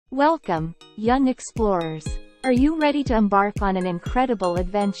Welcome, young explorers. Are you ready to embark on an incredible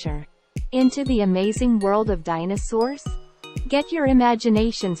adventure into the amazing world of dinosaurs? Get your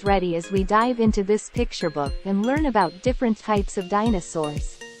imaginations ready as we dive into this picture book and learn about different types of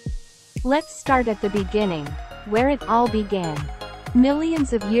dinosaurs. Let's start at the beginning, where it all began.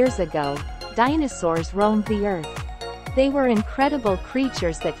 Millions of years ago, dinosaurs roamed the earth. They were incredible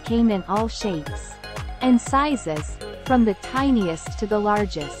creatures that came in all shapes and sizes, from the tiniest to the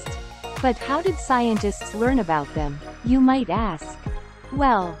largest. But how did scientists learn about them, you might ask?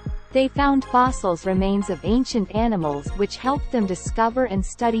 Well, they found fossil remains of ancient animals which helped them discover and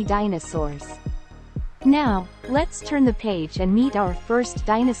study dinosaurs. Now, let's turn the page and meet our first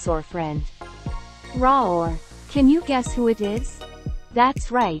dinosaur friend. Roar. Can you guess who it is?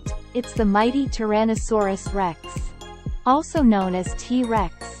 That's right, it's the mighty Tyrannosaurus rex, also known as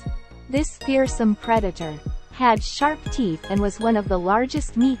T-Rex. This fearsome predator had sharp teeth and was one of the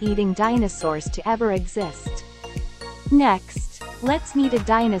largest meat-eating dinosaurs to ever exist. Next, let's meet a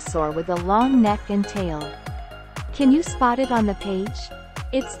dinosaur with a long neck and tail. Can you spot it on the page?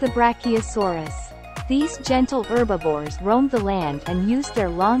 It's the Brachiosaurus. These gentle herbivores roamed the land and used their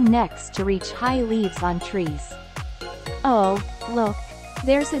long necks to reach high leaves on trees. Oh, look!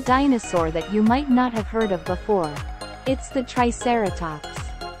 There's a dinosaur that you might not have heard of before. It's the Triceratops.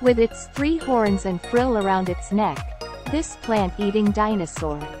 With its 3 horns and frill around its neck, this plant-eating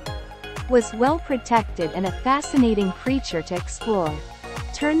dinosaur was well protected and a fascinating creature to explore.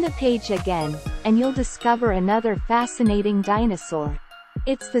 Turn the page again, and you'll discover another fascinating dinosaur.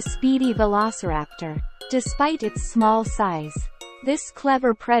 It's the speedy Velociraptor. Despite its small size, this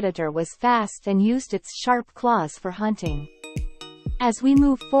clever predator was fast and used its sharp claws for hunting. As we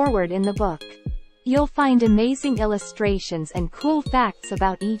move forward in the book, you'll find amazing illustrations and cool facts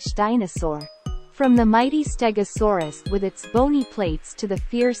about each dinosaur. From the mighty Stegosaurus with its bony plates to the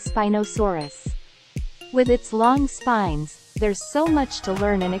fierce Spinosaurus with its long spines, there's so much to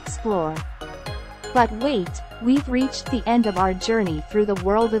learn and explore. But wait, we've reached the end of our journey through the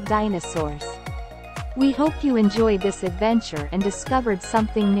world of dinosaurs. We hope you enjoyed this adventure and discovered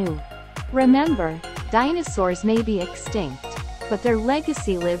something new. Remember, dinosaurs may be extinct, but their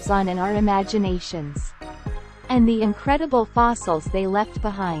legacy lives on in our imaginations and the incredible fossils they left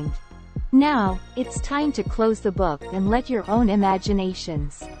behind. Now, it's time to close the book and let your own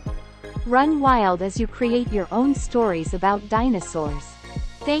imaginations run wild as you create your own stories about dinosaurs.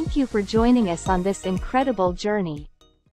 Thank you for joining us on this incredible journey.